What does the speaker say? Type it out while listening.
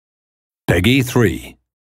Peggy 3.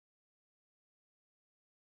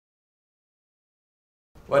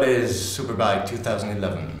 What is Superbike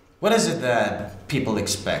 2011? What is it that people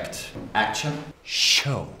expect? Action?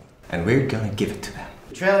 Show. And we're gonna give it to them.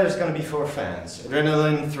 The trailer is gonna be for fans.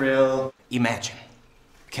 Adrenaline, thrill. Imagine.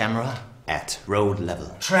 Camera at road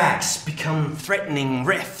level. Tracks become threatening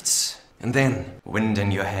rifts. And then, wind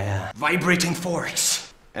in your hair. Vibrating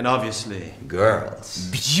forks. And obviously, girls.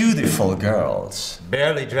 Beautiful girls.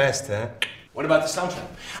 Barely dressed, huh? What about the soundtrack?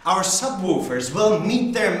 Our subwoofers will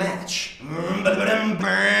meet their match. Bang,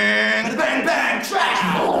 bang,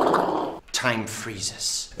 track! Time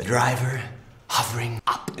freezes. The driver hovering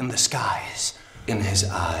up in the skies. In his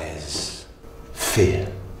eyes, fear.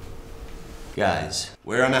 Guys,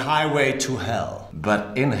 we're on a highway to hell.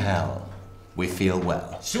 But in hell, we feel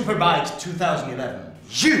well. Superbike 2011.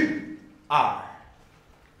 You are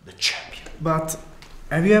the champion. But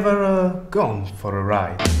have you ever gone for a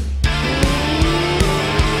ride?